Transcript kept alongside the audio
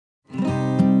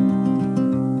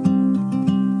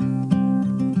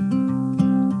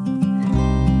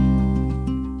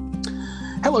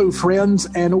Hello, friends,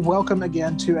 and welcome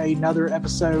again to another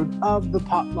episode of the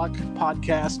Potluck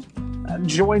Podcast.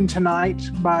 Joined tonight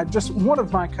by just one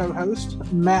of my co-hosts,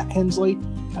 Matt Hensley.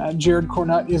 Jared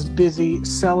Cornutt is busy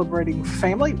celebrating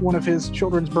family, one of his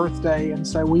children's birthday, and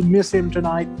so we miss him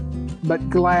tonight, but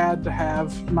glad to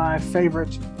have my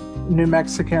favorite New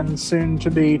Mexican,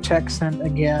 soon-to-be Texan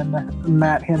again,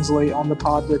 Matt Hensley, on the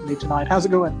pod with me tonight. How's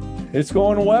it going? It's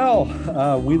going well.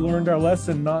 We learned our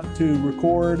lesson not to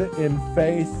record in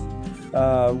faith.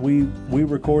 We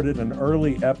recorded an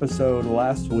early episode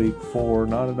last week for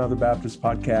Not Another Baptist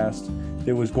Podcast.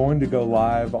 It was going to go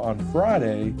live on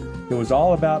Friday. It was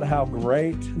all about how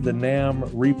great the NAM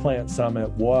Replant Summit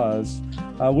was,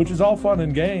 which is all fun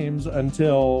and games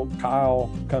until Kyle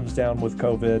comes down with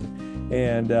COVID,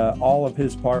 and all of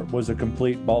his part was a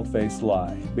complete bald-faced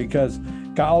lie, because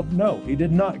Kyle, no, he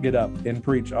did not get up and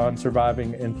preach on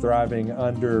surviving and thriving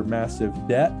under massive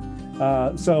debt.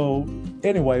 So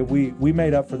anyway, we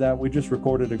made up for that. We just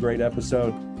recorded a great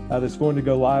episode that's going to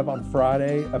go live on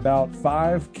Friday about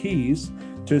 5 keys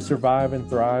to survive and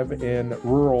thrive in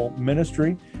rural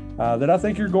ministry that I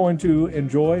think you're going to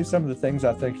enjoy. Some of the things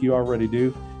I think you already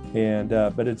do, and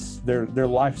but they're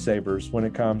lifesavers when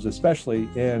it comes, especially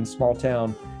in small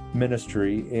town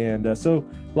ministry. And so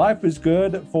life is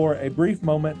good. For a brief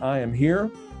moment, I am here.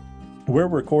 We're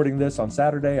recording this on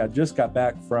Saturday. I just got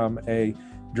back from a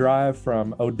drive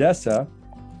from Odessa,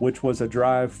 which was a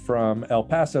drive from El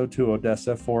Paso to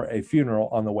Odessa for a funeral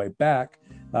on the way back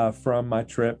from my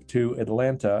trip to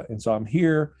Atlanta. And so I'm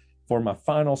here for my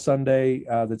final Sunday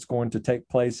that's going to take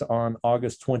place on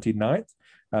August 29th.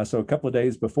 So a couple of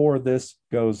days before this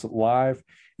goes live.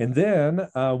 And then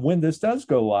when this does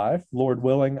go live, Lord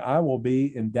willing, I will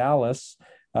be in Dallas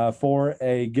for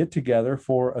a get-together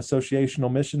for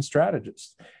associational mission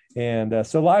strategists. And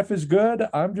so life is good.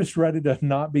 I'm just ready to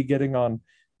not be getting on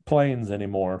planes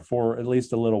anymore for at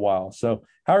least a little while. So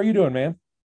how are you doing, man?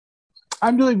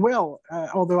 I'm doing well,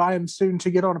 although I am soon to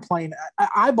get on a plane.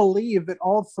 I believe that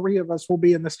all 3 of us will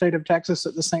be in the state of Texas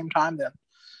at the same time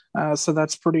then. So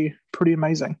that's pretty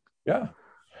amazing. Yeah.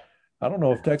 I don't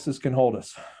know if Texas can hold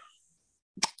us.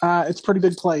 It's a pretty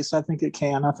big place. I think it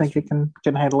can. I think it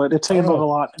can handle it. It's handled a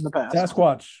lot in the past.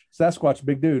 Sasquatch,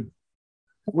 big dude.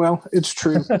 Well, it's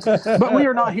true. But we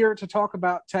are not here to talk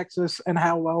about Texas and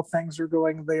how well things are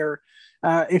going there.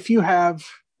 If you have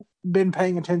been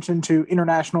paying attention to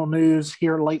international news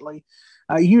here lately,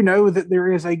 you know that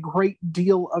there is a great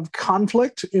deal of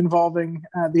conflict involving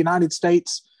the United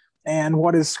States and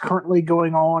what is currently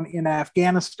going on in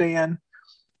Afghanistan.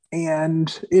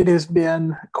 And it has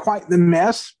been quite the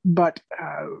mess. But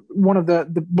one of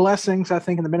the blessings, I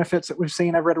think, and the benefits that we've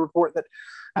seen, I've read a report that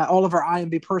all of our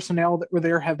IMB personnel that were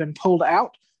there have been pulled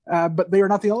out. But they are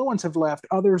not the only ones who have left.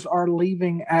 Others are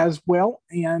leaving as well.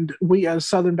 And we as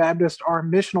Southern Baptists are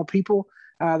missional people.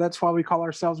 That's why we call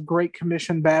ourselves Great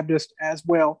Commission Baptist as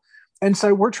well. And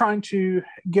so we're trying to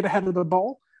get ahead of the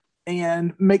ball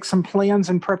and make some plans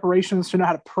and preparations to know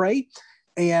how to pray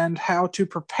and how to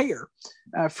prepare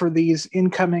for these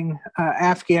incoming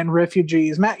Afghan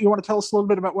refugees. Matt, you want to tell us a little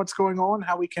bit about what's going on,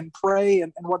 how we can pray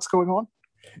and what's going on?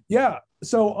 Yeah.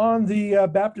 So on the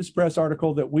Baptist Press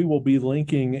article that we will be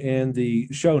linking in the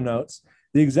show notes,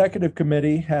 the executive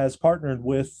committee has partnered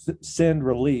with Send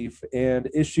Relief and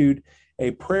issued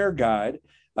a prayer guide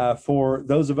for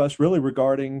those of us really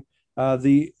regarding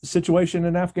the situation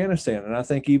in Afghanistan. And I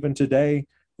think even today,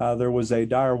 there was a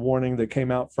dire warning that came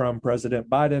out from President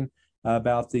Biden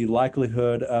about the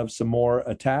likelihood of some more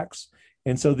attacks.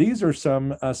 And so these are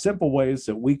some simple ways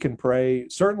that we can pray,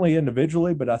 certainly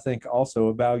individually, but I think also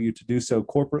of value to do so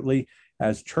corporately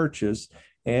as churches.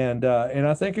 And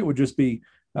I think it would just be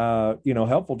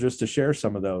helpful just to share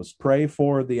some of those. Pray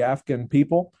for the Afghan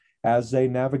people as they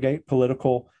navigate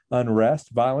political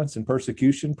unrest, violence, and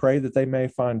persecution. Pray that they may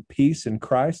find peace in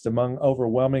Christ among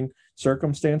overwhelming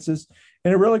circumstances.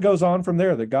 And it really goes on from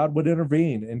there, that God would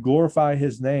intervene and glorify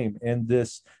his name in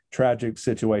this tragic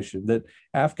situation, that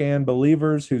Afghan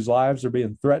believers whose lives are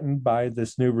being threatened by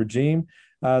this new regime,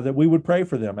 that we would pray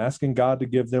for them, asking God to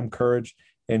give them courage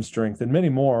and strength, and many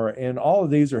more. And all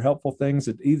of these are helpful things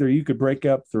that either you could break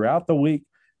up throughout the week,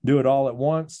 do it all at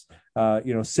once,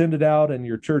 send it out in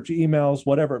your church emails,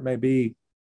 whatever it may be,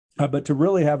 but to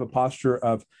really have a posture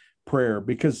of prayer,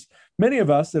 because many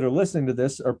of us that are listening to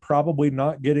this are probably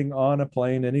not getting on a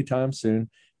plane anytime soon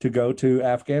to go to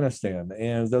Afghanistan.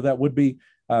 And though that would be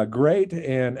great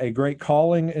and a great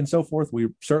calling and so forth,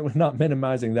 we're certainly not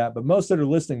minimizing that. But most that are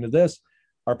listening to this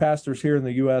are pastors here in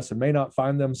the U.S. and may not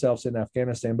find themselves in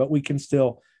Afghanistan, but we can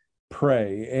still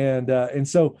pray. And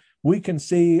so we can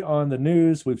see on the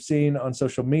news, we've seen on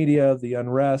social media, the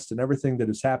unrest and everything that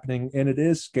is happening, and it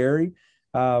is scary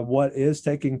what is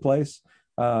taking place.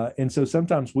 And so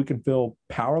sometimes we can feel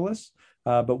powerless,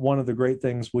 but one of the great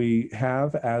things we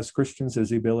have as Christians is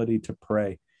the ability to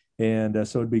pray. And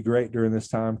so it'd be great during this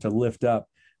time to lift up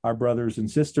our brothers and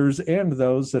sisters and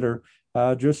those that are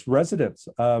just residents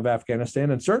of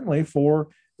Afghanistan, and certainly for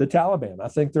the Taliban. I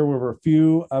think there were a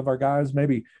few of our guys,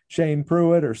 maybe Shane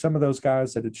Pruitt or some of those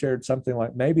guys, that had shared something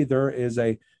like maybe there is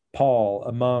a Paul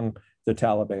among the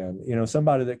Taliban,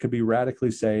 somebody that could be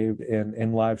radically saved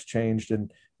and lives changed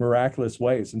in miraculous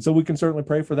ways. And so we can certainly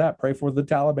pray for that, pray for the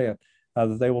Taliban,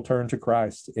 that they will turn to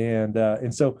Christ.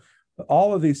 And so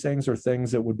all of these things are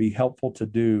things that would be helpful to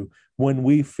do when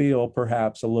we feel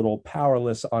perhaps a little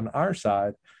powerless on our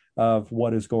side of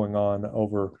what is going on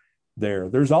over there.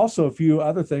 There's also a few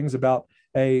other things about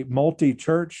a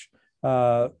multi-church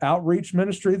outreach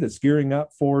ministry that's gearing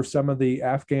up for some of the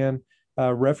Afghan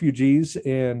refugees,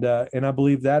 and I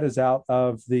believe that is out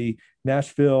of the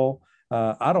Nashville.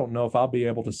 I don't know if I'll be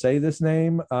able to say this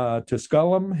name.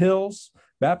 Tusculum Hills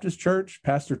Baptist Church.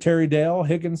 Pastor Terry Dale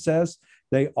Higgins says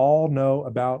they all know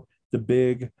about the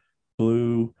Big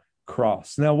Blue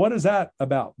Cross. Now, what is that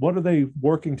about? What are they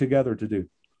working together to do?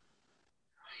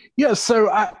 Yeah, so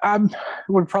I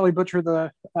would probably butcher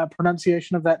the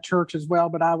pronunciation of that church as well,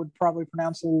 but I would probably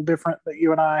pronounce it a little different. But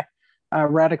you and I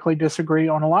radically disagree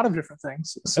on a lot of different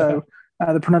things. So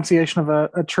the pronunciation of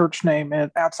a church name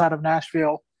outside of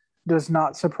Nashville does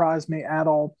not surprise me at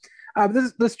all.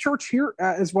 This church here,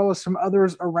 as well as some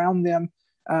others around them,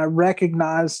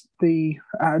 recognize the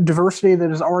diversity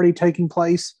that is already taking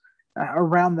place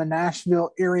around the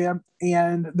Nashville area,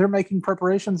 and they're making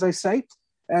preparations, they say,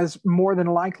 as more than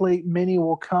likely many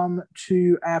will come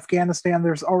to Afghanistan.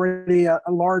 There's already a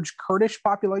large Kurdish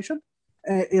population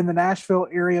in the Nashville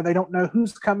area. They don't know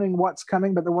who's coming, what's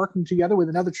coming, but they're working together with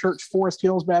another church, Forest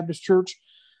Hills Baptist Church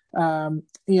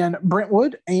in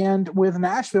Brentwood, and with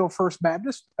Nashville First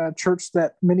Baptist, a church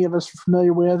that many of us are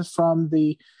familiar with from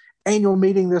the annual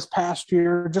meeting this past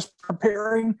year, just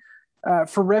preparing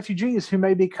for refugees who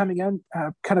may be coming in,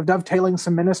 kind of dovetailing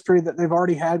some ministry that they've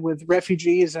already had with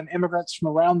refugees and immigrants from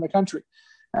around the country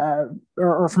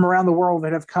or from around the world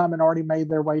that have come and already made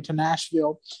their way to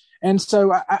Nashville. And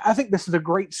so I think this is a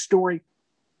great story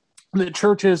that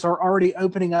churches are already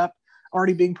opening up,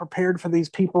 already being prepared for these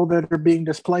people that are being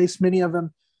displaced, many of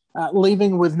them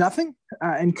leaving with nothing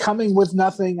and coming with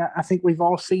nothing. I think we've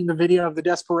all seen the video of the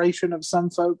desperation of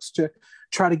some folks to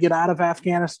try to get out of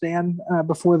Afghanistan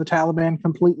before the Taliban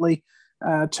completely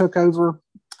took over.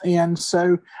 And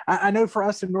so I know for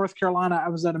us in North Carolina, I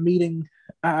was at a meeting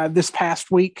this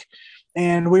past week,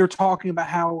 and we were talking about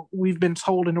how we've been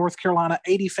told in North Carolina,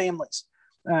 80 families,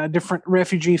 different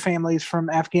refugee families from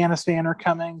Afghanistan are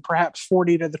coming, perhaps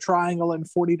 40 to the Triangle and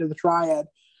 40 to the Triad.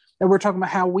 And we're talking about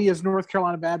how we as North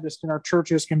Carolina Baptists in our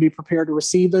churches can be prepared to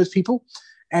receive those people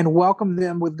and welcome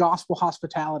them with gospel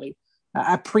hospitality.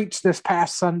 I preached this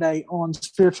past Sunday on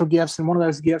spiritual gifts, and one of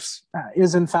those gifts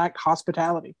is, in fact,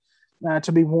 hospitality,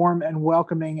 to be warm and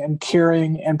welcoming and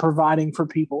caring and providing for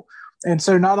people. And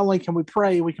so not only can we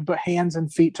pray, we can put hands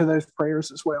and feet to those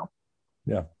prayers as well.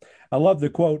 Yeah. I love the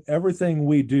quote, everything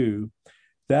we do,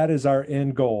 that is our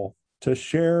end goal, to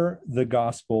share the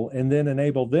gospel and then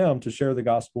enable them to share the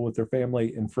gospel with their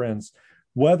family and friends,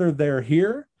 whether they're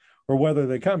here or whether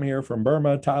they come here from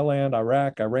Burma, Thailand,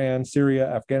 Iraq, Iran, Syria,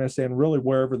 Afghanistan, really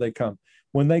wherever they come.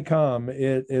 When they come,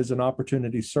 it is an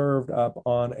opportunity served up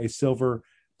on a silver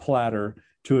platter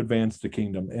to advance the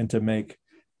kingdom and to make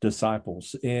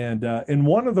disciples. And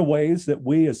one of the ways that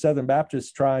we as Southern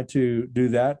Baptists try to do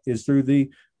that is through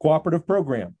the cooperative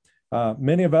program.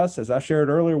 Many of us, as I shared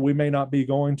earlier, we may not be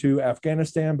going to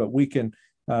Afghanistan, but we can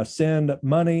send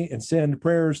money and send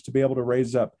prayers to be able to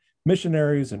raise up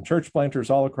missionaries and church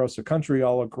planters all across the country,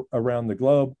 around the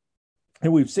globe.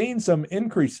 And we've seen some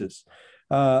increases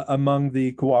among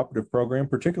the cooperative program,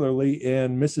 particularly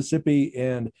in Mississippi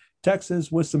and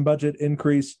Texas with some budget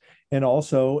increase, and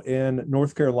also in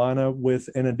North Carolina with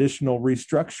an additional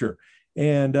restructure.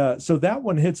 And so that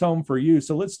one hits home for you.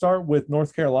 So let's start with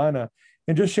North Carolina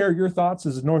and just share your thoughts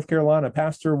as a North Carolina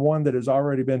pastor, one that has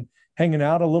already been hanging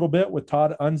out a little bit with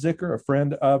Todd Unzicker, a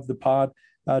friend of the pod.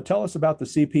 Tell us about the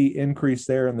CP increase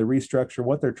there and the restructure,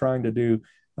 what they're trying to do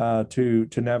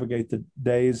to navigate the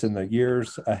days and the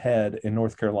years ahead in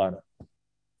North Carolina.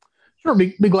 Sure,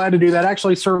 be glad to do that. I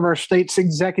actually serve our state's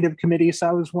executive committee, so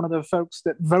I was one of the folks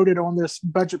that voted on this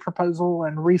budget proposal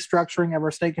and restructuring of our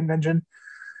state convention.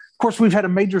 Of course, we've had a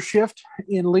major shift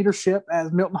in leadership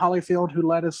as Milton Holyfield, who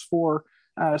led us for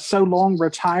so long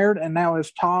retired, and now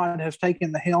as Todd has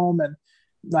taken the helm, and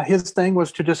his thing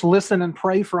was to just listen and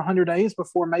pray for 100 days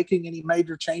before making any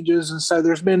major changes. And so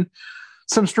there's been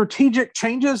some strategic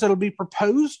changes that'll be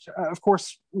proposed. Of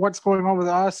course, what's going on with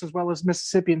us, as well as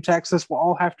Mississippi and Texas, will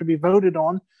all have to be voted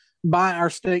on by our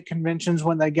state conventions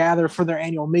when they gather for their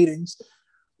annual meetings.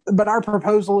 But our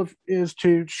proposal is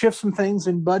to shift some things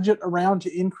in budget around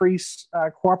to increase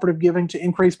cooperative giving to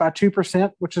increase by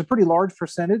 2%, which is a pretty large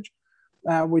percentage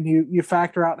when you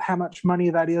factor out how much money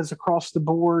that is across the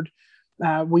board.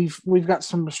 We've got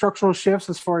some structural shifts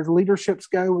as far as leaderships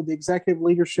go with the executive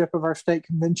leadership of our state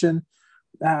convention.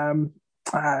 One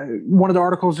of the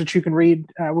articles that you can read,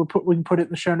 we can put it in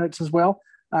the show notes as well.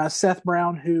 Seth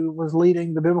Brown, who was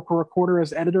leading the Biblical Recorder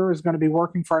as editor, is going to be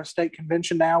working for our state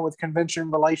convention now with convention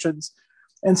relations.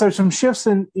 And so some shifts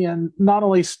in not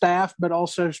only staff, but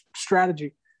also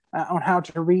strategy on how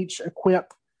to reach,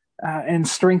 equip, and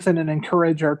strengthen and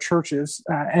encourage our churches,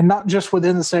 and not just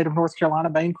within the state of North Carolina,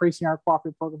 by increasing our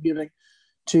cooperative program giving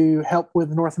to help with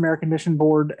the North American Mission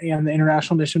Board and the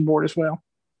International Mission Board as well.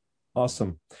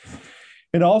 Awesome.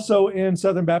 And also in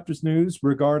Southern Baptist news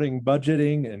regarding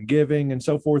budgeting and giving and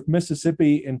so forth,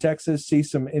 Mississippi and Texas see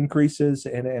some increases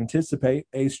and anticipate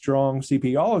a strong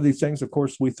CP. All of these things, of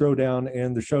course, we throw down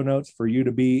in the show notes for you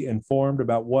to be informed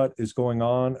about what is going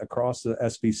on across the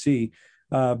SBC.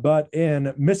 But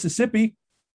in Mississippi,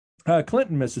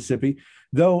 Clinton, Mississippi,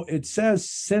 though it says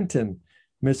Sinton,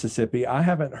 Mississippi, I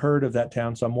haven't heard of that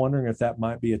town, so I'm wondering if that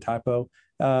might be a typo.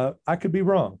 I could be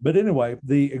wrong. But anyway,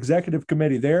 the executive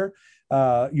committee there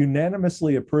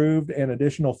unanimously approved an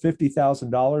additional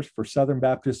 $50,000 for Southern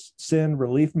Baptist Sin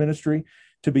Relief Ministry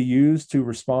to be used to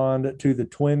respond to the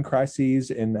twin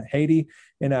crises in Haiti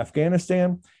and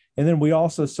Afghanistan. And then we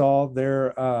also saw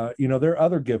their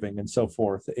other giving and so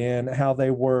forth, and how they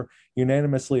were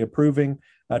unanimously approving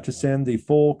to send the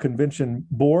full convention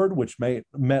board, which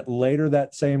met later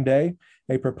that same day,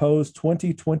 a proposed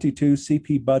 2022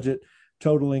 CP budget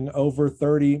totaling over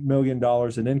 $30 million,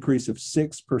 an increase of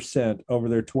 6% over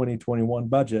their 2021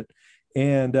 budget.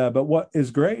 And but what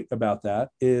is great about that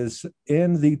is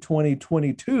in the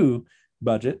 2022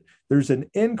 budget, there's an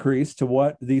increase to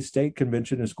what the state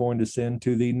convention is going to send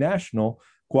to the national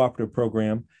cooperative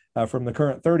program from the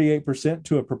current 38%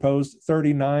 to a proposed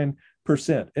 39%.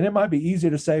 And it might be easy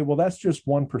to say, well, that's just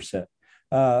 1%.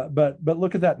 But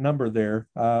look at that number there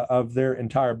of their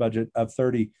entire budget of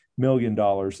 $30 million.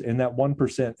 And that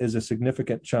 1% is a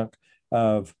significant chunk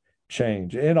of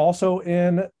change. And also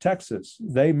in Texas,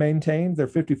 they maintained their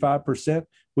 55%,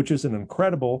 which is an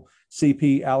incredible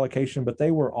CP allocation, but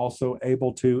they were also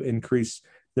able to increase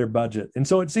their budget. And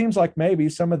so it seems like maybe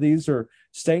some of these are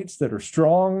states that are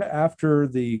strong after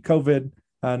the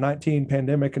COVID-19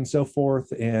 pandemic and so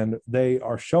forth, and they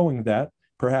are showing that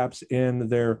perhaps in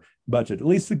their budget. At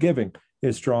least the giving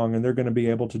is strong, and they're going to be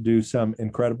able to do some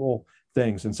incredible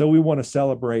things. And so we want to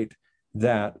celebrate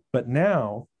that. But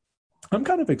now I'm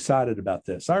kind of excited about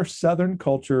this. Our Southern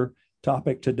culture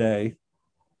topic today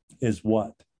is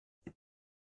what?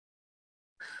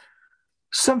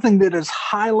 Something that is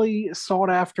highly sought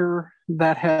after,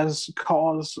 that has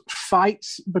caused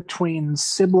fights between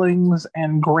siblings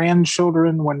and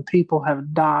grandchildren when people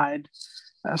have died.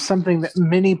 Something that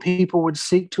many people would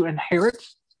seek to inherit.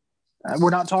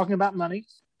 We're not talking about money.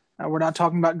 We're not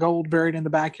talking about gold buried in the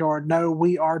backyard. No,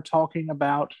 we are talking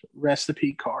about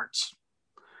recipe cards.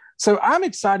 So I'm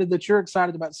excited that you're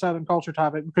excited about Southern culture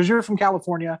topic, because you're from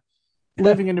California,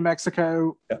 living in New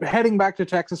Mexico, heading back to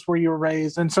Texas where you were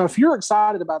raised. And so if you're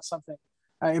excited about something,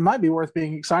 it might be worth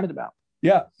being excited about.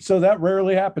 Yeah. So that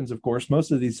rarely happens, of course.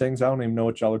 Most of these things, I don't even know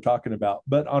what y'all are talking about.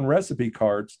 But on recipe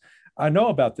cards, I know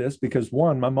about this because,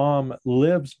 one, my mom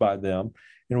lives by them.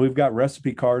 And we've got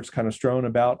recipe cards kind of strewn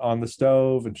about on the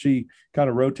stove, and she kind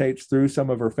of rotates through some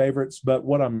of her favorites. But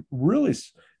what I'm really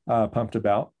pumped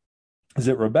about is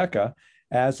that Rebecca,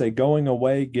 as a going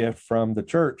away gift from the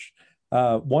church,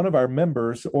 one of our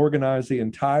members organized the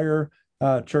entire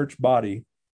church body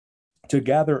to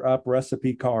gather up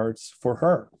recipe cards for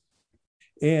her.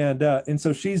 And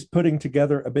so she's putting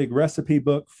together a big recipe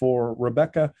book for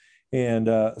Rebecca. And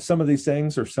some of these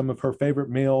things are some of her favorite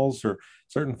meals or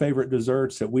certain favorite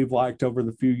desserts that we've liked over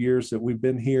the few years that we've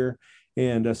been here.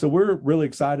 And so we're really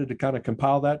excited to kind of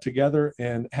compile that together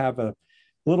and have a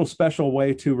little special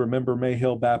way to remember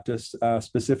Mayhill Baptist,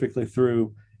 specifically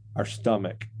through our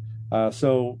stomach.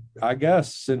 So I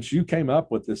guess since you came up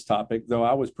with this topic, though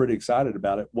I was pretty excited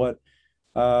about it, what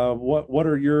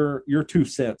are your 2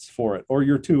 cents for it, or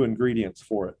your 2 ingredients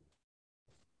for it?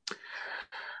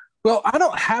 Well, I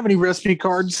don't have any recipe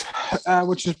cards,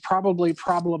 which is probably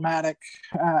problematic.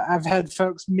 I've had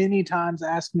folks many times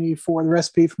ask me for the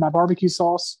recipe for my barbecue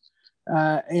sauce,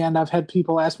 and I've had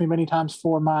people ask me many times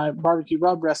for my barbecue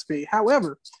rub recipe.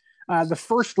 However, the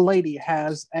first lady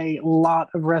has a lot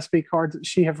of recipe cards that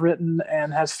she have written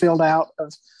and has filled out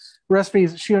of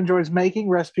recipes that she enjoys making,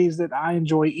 recipes that I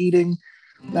enjoy eating.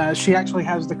 She actually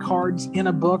has the cards in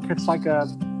a book.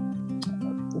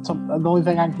 The only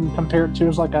thing I can compare it to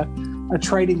is like a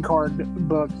trading card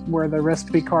book where the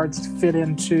recipe cards fit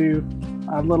into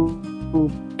little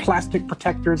plastic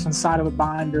protectors inside of a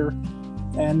binder.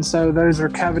 And so those are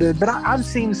coveted. But I've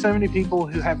seen so many people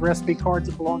who have recipe cards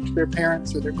that belong to their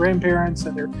parents or their grandparents,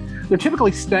 and they're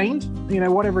typically stained. You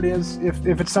know, whatever it is.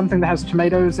 If it's something that has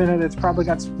tomatoes in it, it's probably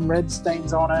got some red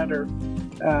stains on it, or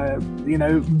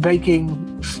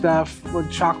baking stuff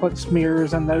with chocolate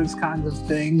smears and those kinds of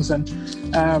things. And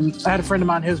I had a friend of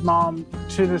mine, his mom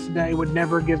to this day would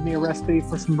never give me a recipe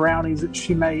for some brownies that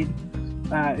she made.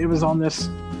 It was on this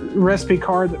recipe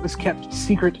card that was kept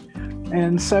secret.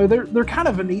 And so they're kind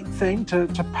of a neat thing to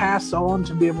pass on,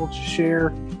 to be able to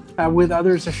share with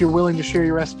others if you're willing to share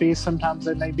your recipes. Sometimes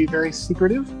they may be very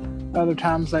secretive, other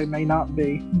times they may not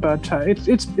be. But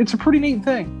it's a pretty neat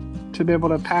thing to be able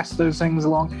to pass those things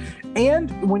along.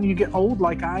 And when you get old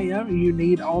like I am, you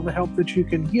need all the help that you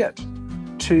can get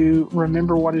to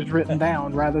remember what is written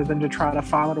down rather than to try to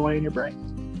file it away in your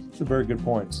brain. That's a very good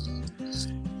point.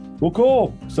 Well,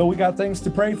 cool. So we got things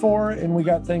to pray for and we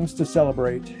got things to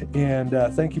celebrate. And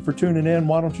thank you for tuning in.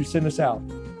 Why don't you send us out?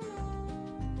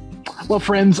 Well,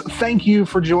 friends, thank you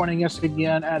for joining us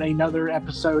again at another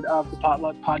episode of the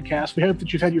Potluck Podcast. We hope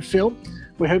that you've had your fill.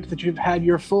 We hope that you've had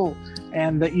your full,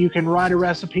 and that you can write a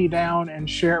recipe down and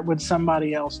share it with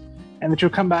somebody else, and that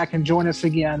you'll come back and join us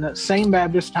again. Same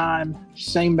Baptist time,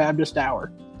 same Baptist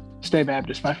hour. Stay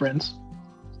Baptist, my friends.